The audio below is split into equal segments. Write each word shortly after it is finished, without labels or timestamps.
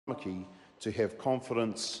Tāmaki to have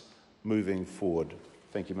confidence moving forward.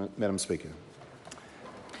 Thank you, Madam Speaker.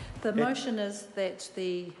 The motion is that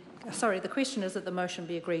the question is that the motion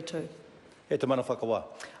be agreed to. E te mana whakawa.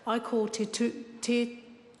 I call te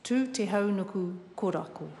hau Nuk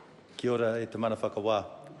Korako. Kia ora e te mana whakawa.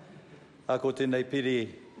 Ko tēnei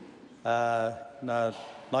piri nā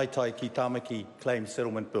Ngāi Tai ki Tāmaki Claim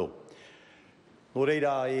Settlement Bill. Nō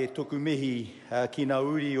reira e tuku mihi ki ngā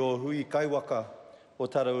uri o hui kaiwaka o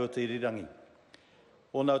tarau o te irirangi.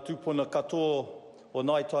 O ngā tūpuna katoa o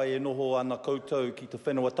Ngāi Tai e noho ana koutou ki te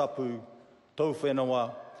whenua tapu, tau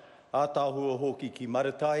whenua, ātāhua hoki ki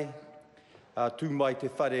Maratai, tū mai te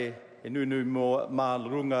whare e nunu mā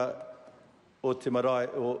runga o te marae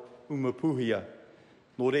o Umapuhia.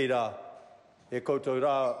 Nō reira e koutou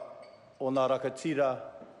rā o ngā rakatira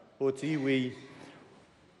o te iwi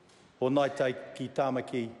o Ngāi Tai ki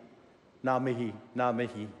Tāmaki, nā mihi, nā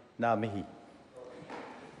mihi, nā mihi.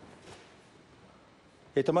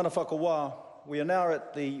 E te mana whakawa, we are now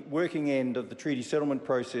at the working end of the treaty settlement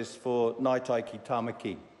process for Ngāi Tai ki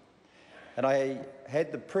Tāmaki. And I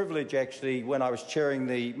had the privilege, actually, when I was chairing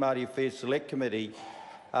the Māori Affairs Select Committee,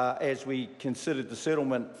 as we considered the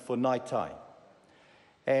settlement for Ngāi Tai.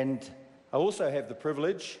 And I also have the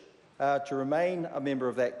privilege to remain a member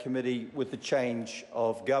of that committee with the change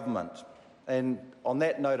of government. And on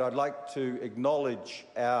that note, I'd like to acknowledge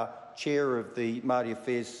our chair of the Māori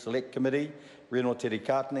Affairs Select Committee, Reno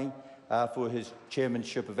Terikatani, for his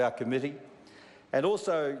chairmanship of our committee, and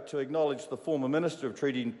also to acknowledge the former Minister of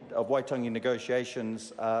Treaty of Waitangi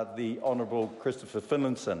Negotiations, the Honourable Christopher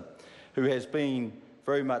Finlayson, who has been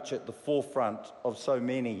very much at the forefront of so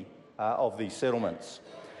many of these settlements.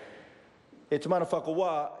 E te mana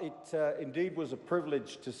whakawa, it indeed was a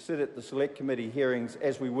privilege to sit at the Select Committee hearings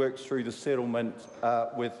as we worked through the settlement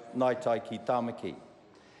with Ngāi Tai ki Tāmaki.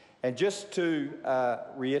 And just to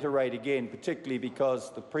reiterate again, particularly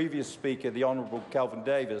because the previous speaker, the Honourable Calvin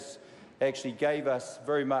Davis, actually gave us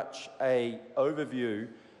very much an overview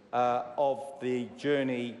of the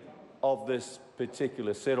journey of this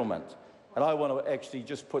particular settlement. And I want to actually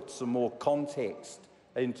just put some more context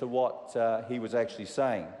into what he was actually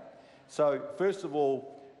saying. So, first of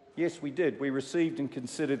all, yes, we did. We received and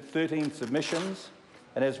considered 13 submissions,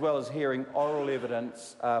 and as well as hearing oral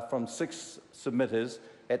evidence from 6 submitters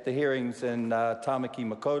at the hearings in Tāmaki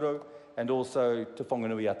Makaurau and also Te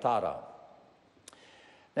Whanganui Atara.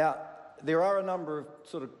 Now, there are a number of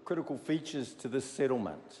sort of critical features to this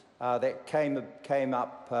settlement that came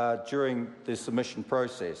up during the submission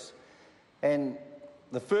process. And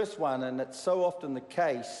the first one, and it's so often the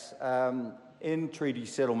case in treaty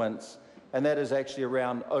settlements, and that is actually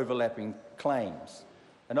around overlapping claims.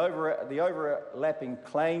 And the overlapping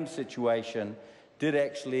claim situation did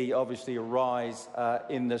actually obviously arise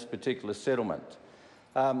in this particular settlement.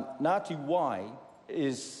 Ngāti Wai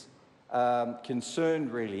is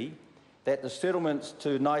concerned really that the settlements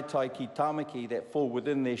to Ngāi Tai ki Tāmaki that fall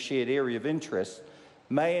within their shared area of interest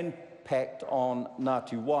may impact on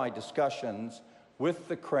Ngāti Wai discussions with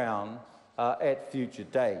the Crown at future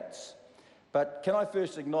dates. But can I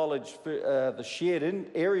first acknowledge the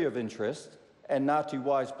shared area of interest and Ngāti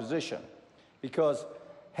Wai's position? Because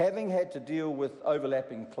having had to deal with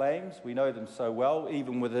overlapping claims, we know them so well,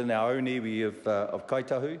 even within our own iwi of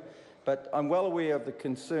Kaitahu, but I'm well aware of the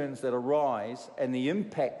concerns that arise and the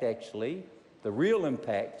impact actually, the real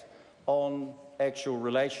impact on actual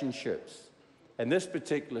relationships. And this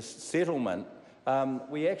particular settlement,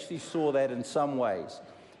 we actually saw that in some ways.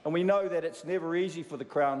 And we know that it's never easy for the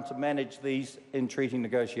Crown to manage these in treaty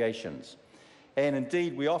negotiations. And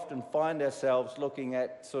indeed, we often find ourselves looking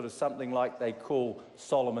at sort of something like they call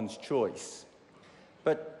Solomon's choice.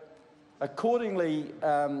 But accordingly,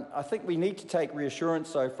 I think we need to take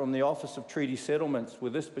reassurance, though, from the Office of Treaty Settlements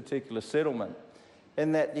with this particular settlement,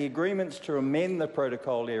 in that the agreements to amend the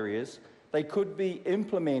protocol areas, they could be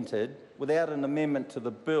implemented without an amendment to the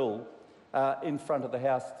bill in front of the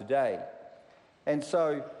House today. And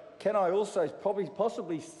so, can I also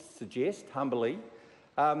possibly suggest, humbly,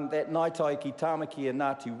 that Ngāi Tai ki Tāmaki and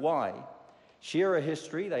Ngāti Wai share a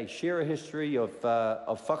history, they share a history of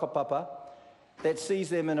whakapapa that sees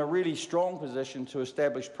them in a really strong position to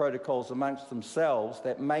establish protocols amongst themselves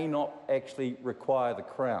that may not actually require the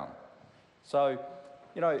Crown. So,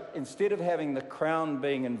 you know, instead of having the Crown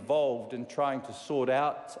being involved in trying to sort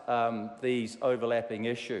out these overlapping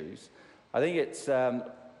issues, I think it's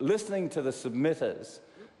listening to the submitters,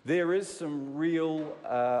 there is some real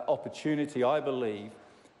opportunity, I believe,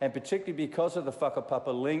 and particularly because of the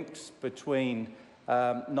whakapapa links between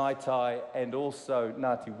Ngāi Tai and also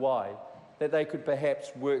Ngāti Wai, that they could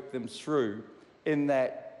perhaps work them through in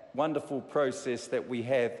that wonderful process that we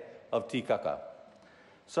have of tikaka.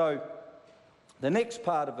 So the next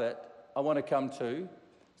part of it I want to come to,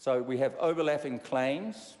 so we have overlapping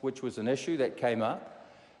claims, which was an issue that came up.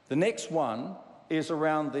 The next one is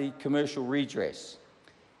around the commercial redress.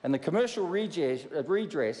 And the commercial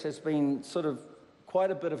redress has been sort of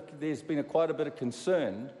there's been quite a bit of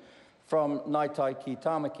concern from Ngāi Tai ki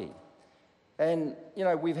Tāmaki. And, you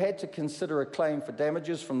know, we've had to consider a claim for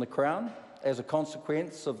damages from the Crown as a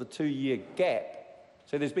consequence of the 2-year gap.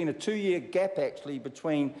 So there's been a 2-year gap, actually,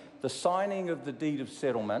 between the signing of the deed of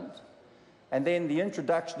settlement and then the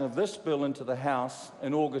introduction of this bill into the House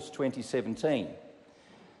in August 2017.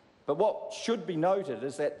 But what should be noted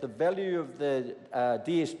is that the value of the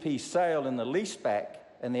DSP sale and the leaseback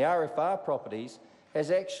and the RFR properties has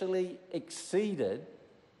actually exceeded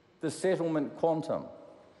the settlement quantum.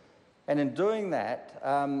 And in doing that,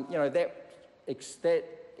 you know, that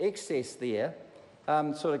excess there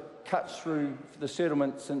sort of cuts through the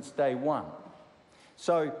settlement since day one.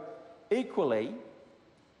 So equally,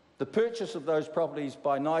 the purchase of those properties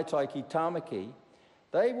by Ngāi Tai ki Tāmaki,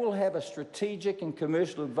 they will have a strategic and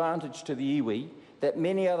commercial advantage to the iwi that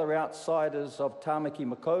many other outsiders of Tāmaki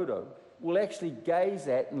Makaurau will actually gaze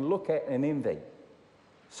at and look at and envy.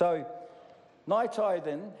 So Ngāi Tai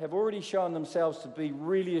then have already shown themselves to be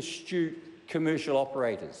really astute commercial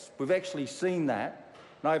operators. We've actually seen that,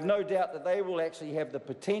 and I have no doubt that they will actually have the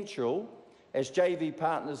potential as JV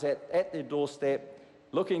partners at their doorstep,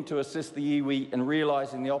 looking to assist the iwi in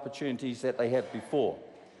realising the opportunities that they have before.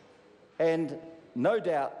 And no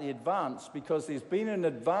doubt the advance, because there's been an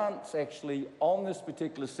advance actually on this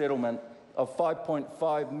particular settlement of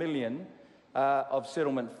 5.5 million of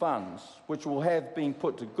settlement funds, which will have been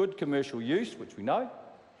put to good commercial use, which we know,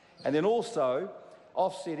 and then also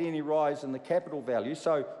offset any rise in the capital value.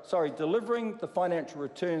 So, delivering the financial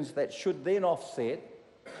returns that should then offset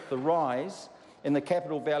the rise in the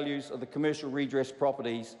capital values of the commercial redress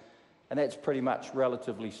properties, and that's pretty much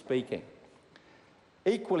relatively speaking.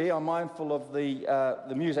 Equally, I'm mindful of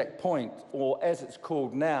the music point, or as it's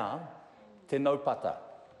called now, te naupata.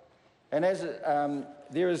 And as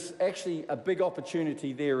there is actually a big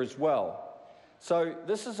opportunity there as well. So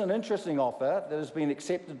this is an interesting offer that has been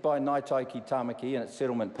accepted by Ngāi Tai ki Tāmaki in its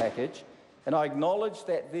settlement package, and I acknowledge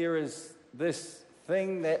that there is this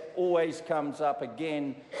thing that always comes up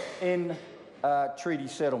again in treaty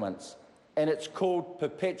settlements, and it's called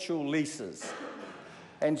perpetual leases.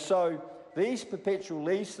 And so these perpetual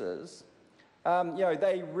leases, you know,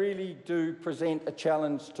 they really do present a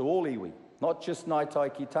challenge to all iwi, not just Ngāi Tai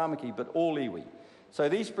ki Tāmaki, but all iwi. So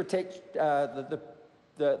these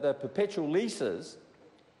the perpetual leases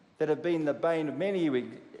that have been the bane of many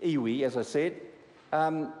iwi, as I said,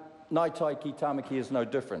 Ngāi Tai ki Tāmaki is no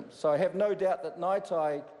different. So I have no doubt that Ngāi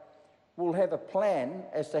Tai will have a plan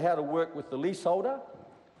as to how to work with the leaseholder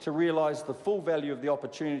to realise the full value of the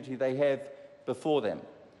opportunity they have before them.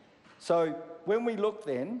 So when we look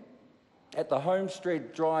then at the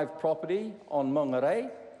Homestead Drive property on Mongarei,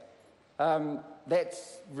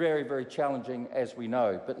 that's very, very challenging, as we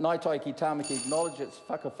know. But Ngāi Tai ki Tāmaki acknowledge its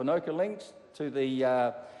whakawhanoka links to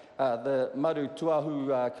the Maru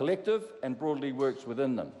Tuahu Collective and broadly works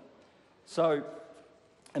within them. So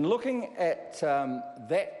in looking at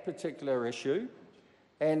that particular issue,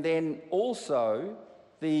 and then also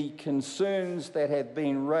the concerns that have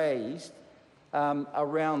been raised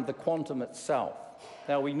around the quantum itself.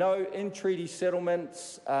 Now, we know in treaty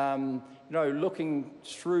settlements, you know, looking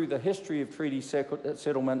through the history of treaty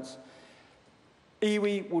settlements,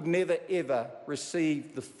 iwi would never ever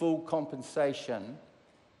receive the full compensation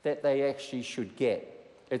that they actually should get.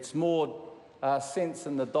 It's more cents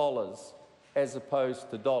in the dollars as opposed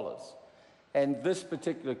to dollars. And this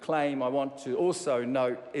particular claim, I want to also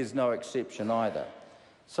note, is no exception either.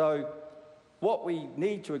 So what we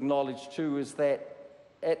need to acknowledge too is that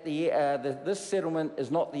at this settlement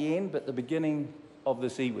is not the end, but the beginning of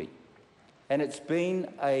this iwi. And it's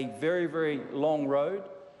been a very, very long road.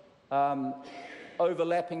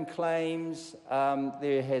 Overlapping claims,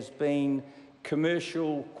 there has been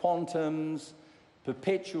commercial quantums,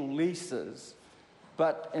 perpetual leases.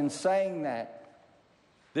 But in saying that,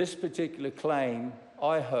 this particular claim,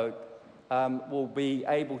 I hope, will be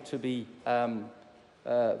able to be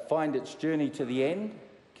find its journey to the end,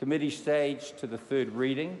 committee stage to the third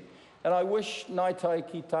reading. And I wish Ngāi Tai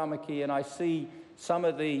ki Tāmaki, and I see some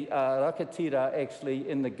of the rakatira actually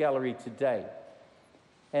in the gallery today.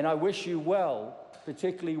 And I wish you well,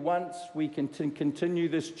 particularly once we can continue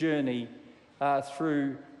this journey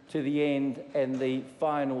through to the end and the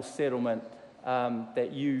final settlement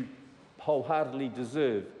that you wholeheartedly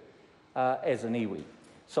deserve as an iwi.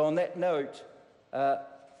 So on that note,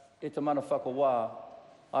 e te mana whakawā,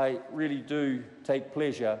 I really do take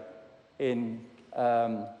pleasure in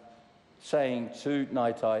saying to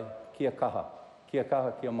Ngāi Tai, kia kaha,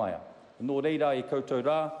 kia maia. Nō reira e koutou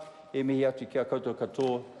rā, e mihi atu kia koutou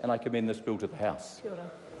katoa, and I commend this bill to the House. Kia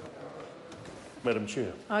ora. Madam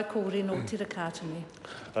Chair. Ai ko Reno Tira Kātini.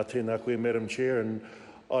 Tēnā koe, Madam Chair, and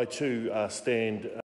I too stand